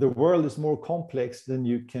 The world is more complex than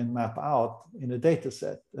you can map out in a data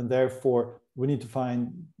set, and therefore we need to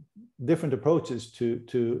find different approaches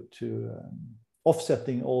to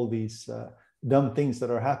offsetting all these dumb things that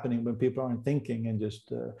are happening when people aren't thinking and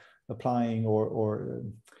just applying or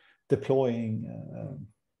deploying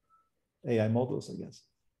AI models, I guess.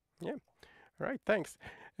 Yeah. All right. Thanks.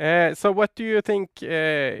 So what do you think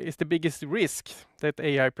is the biggest risk that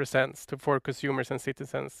AI presents for consumers and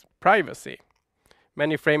citizens' privacy?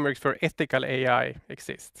 Many frameworks for ethical AI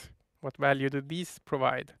exist. What value do these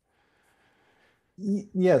provide?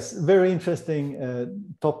 Yes, very interesting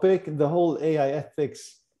topic. The whole AI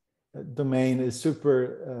ethics domain is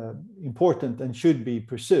super important and should be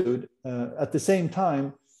pursued. At the same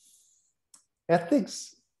time,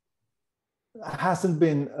 ethics hasn't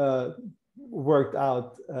been worked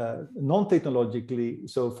out non-technologically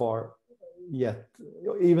so far yet,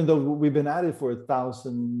 even though we've been at it for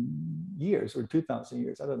 1,000 years or 2,000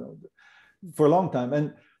 years, I don't know, for a long time.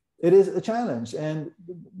 And it is a challenge. And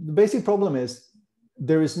the basic problem is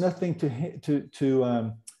there is nothing to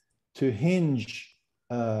hinge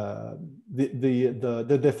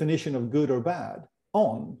the definition of good or bad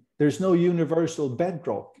on. There's no universal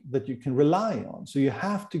bedrock that you can rely on. So you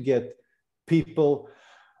have to get people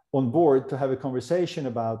on board to have a conversation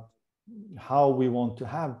about how we want to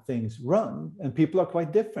have things run. And people are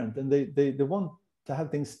quite different, and they want to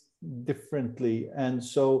have things differently. And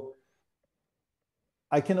so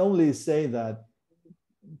I can only say that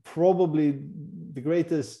probably the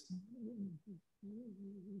greatest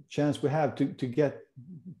chance we have to get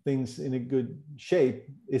things in a good shape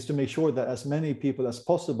is to make sure that as many people as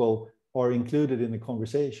possible are included in the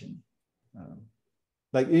conversation.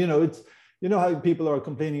 It's, how people are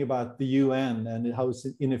complaining about the UN and how it's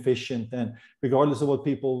inefficient, and regardless of what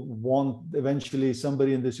people want, eventually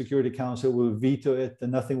somebody in the Security Council will veto it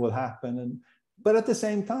and nothing will happen. But at the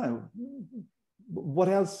same time, what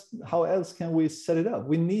else? How else can we set it up?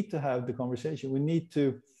 We need to have the conversation. We need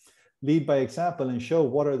to lead by example and show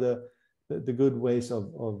what are the good ways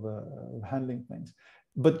of handling things.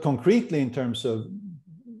 But concretely, in terms of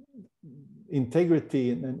integrity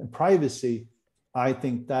and privacy, I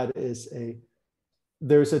think that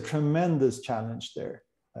there's a tremendous challenge there.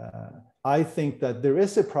 I think that there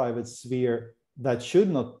is a private sphere that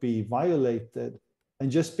should not be violated.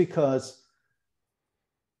 And just because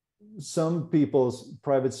some people's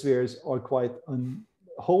private spheres are quite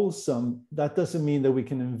unwholesome, that doesn't mean that we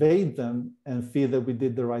can invade them and feel that we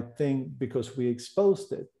did the right thing because we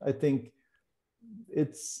exposed it. I think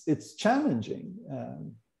it's challenging.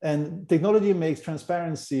 And technology makes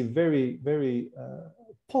transparency very, very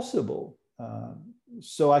possible.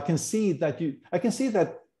 So I can see that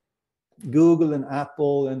Google and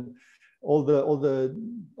Apple and all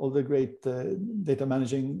the great data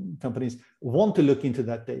managing companies want to look into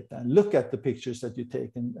that data and look at the pictures that you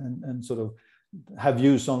take and sort of have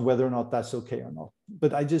views on whether or not that's okay or not.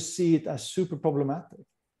 But I just see it as super problematic.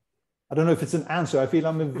 I don't know if it's an answer. I feel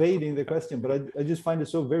I'm evading the question, but I just find it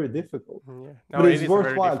so very difficult. Yeah. No, but it's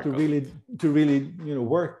worthwhile to really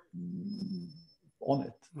work on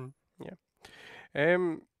it.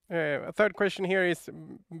 A third question here is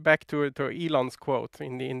back to Elon's quote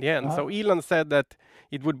in the end. So Elon said that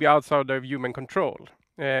it would be outside of human control.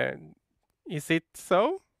 Is it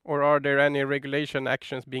so, or are there any regulation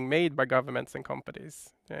actions being made by governments and companies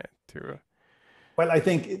to? Well, I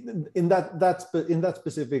think in that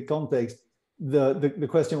specific context, the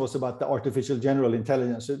question was about the artificial general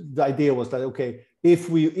intelligence. So the idea was that, okay, if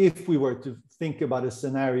we were to think about a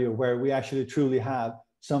scenario where we actually truly have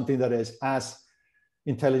something that is as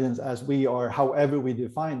intelligent as we are, however we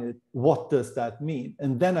define it, what does that mean?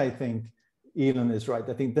 And then I think Elon is right.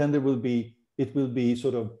 I think then it will be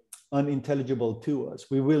sort of unintelligible to us.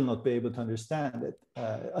 We will not be able to understand it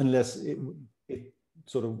unless it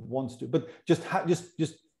sort of wants to. But just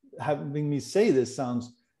having me say this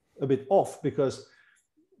sounds a bit off, because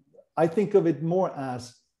I think of it more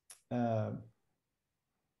as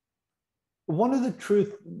one of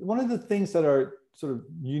the things that are sort of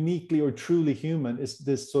uniquely or truly human is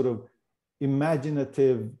this sort of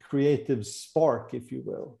imaginative, creative spark, if you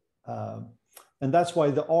will. And that's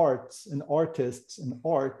why the arts and artists and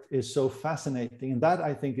art is so fascinating. And that,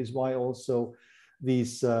 I think, is why also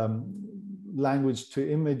these language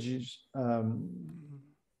to images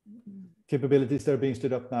capabilities that are being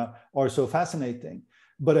stood up now are so fascinating.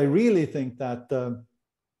 But I really think that the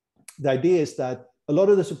idea is that a lot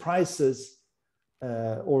of the surprises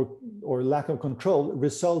or lack of control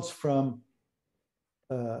results from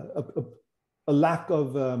a lack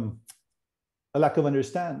of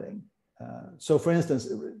understanding. So, for instance,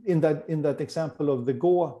 in that example of the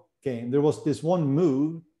Go game, there was this one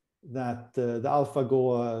move that the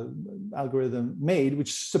AlphaGo algorithm made,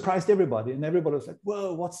 which surprised everybody, and everybody was like,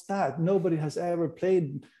 "Whoa, what's that? Nobody has ever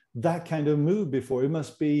played that kind of move before. It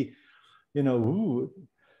must be, ooh."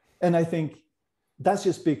 And I think that's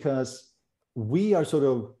just because we are sort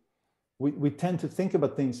of we tend to think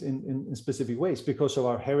about things in specific ways because of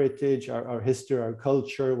our heritage, our history, our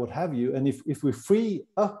culture, what have you. And if we free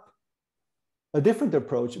up a different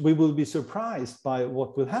approach, we will be surprised by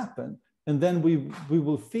what will happen. And then we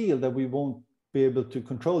will feel that we won't be able to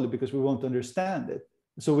control it because we won't understand it.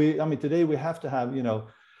 So today we have to have,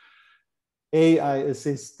 AI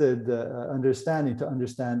assisted understanding to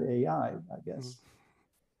understand AI, I guess.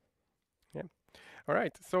 Yeah. All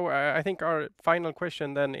right. So I think our final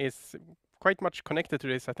question then is quite much connected to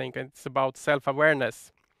this, I think. It's about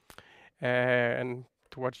self-awareness and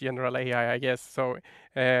towards general AI, I guess. So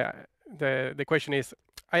the question is,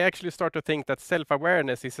 I actually start to think that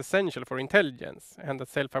self-awareness is essential for intelligence, and that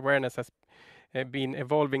self-awareness has been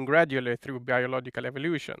evolving gradually through biological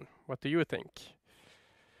evolution. What do you think?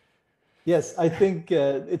 Yes, I think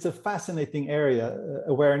it's a fascinating area,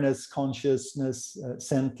 awareness, consciousness,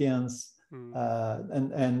 sentience,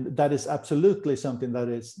 and that is absolutely something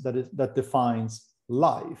that defines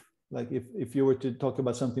life. Like if you were to talk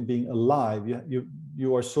about something being alive,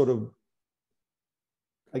 you are sort of,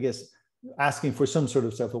 I guess, asking for some sort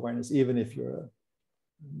of self-awareness, even if you're a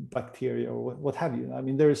bacteria or what have you. I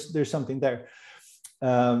mean, there's something there.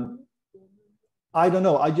 I don't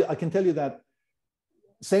know. I can tell you that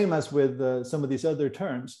same as with some of these other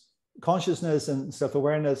terms, consciousness and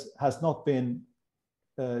self-awareness has not been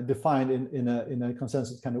defined in a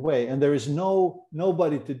consensus kind of way. And there is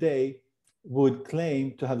nobody today would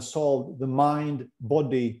claim to have solved the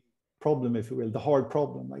mind-body problem, if you will, the hard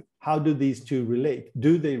problem. Like, how do these two relate?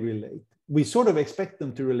 Do they relate? We sort of expect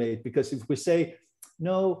them to relate, because if we say,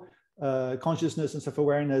 no, consciousness and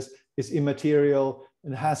self-awareness is immaterial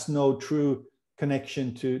and has no true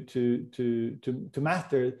connection to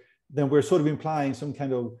matter, then we're sort of implying some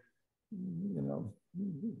kind of,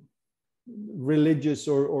 religious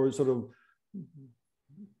or sort of,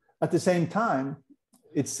 at the same time,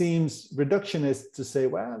 it seems reductionist to say,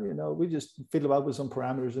 well, we just fiddle out with some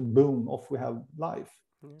parameters and boom, off we have life.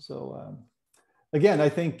 Mm-hmm. So again, I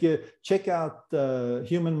think check out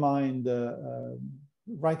human mind,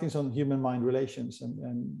 writings on human mind relations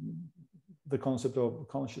and the concept of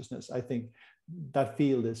consciousness. I think that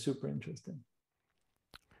field is super interesting.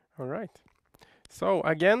 All right. So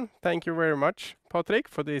again, thank you very much, Patrik,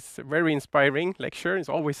 for this very inspiring lecture. It's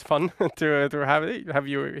always fun to have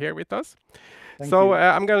you here with us. Thank you.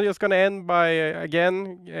 I'm just going to end by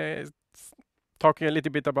again talking a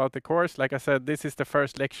little bit about the course. Like I said, this is the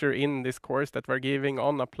first lecture in this course that we're giving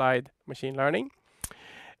on applied machine learning.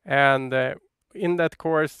 And in that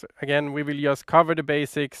course, again, we will just cover the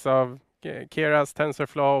basics of Keras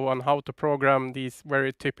TensorFlow on how to program these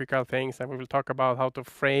very typical things. And we will talk about how to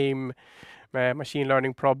frame machine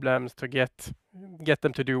learning problems to get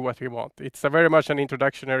them to do what we want. It's a very much an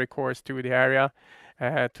introductory course to the area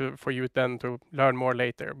for you then to learn more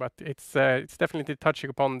later. But it's definitely touching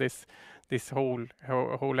upon this whole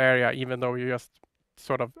area, even though you're just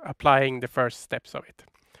sort of applying the first steps of it.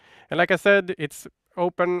 And like I said, it's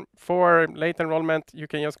open for late enrollment. You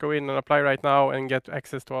can just go in and apply right now and get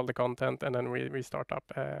access to all the content, and then we start up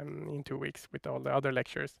in 2 weeks with all the other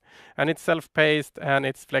lectures. And it's self-paced and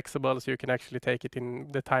it's flexible, so you can actually take it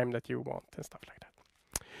in the time that you want and stuff like that.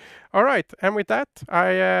 All right, and with that,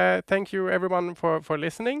 I thank you everyone for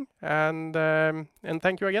listening, and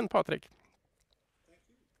thank you again, Patrick.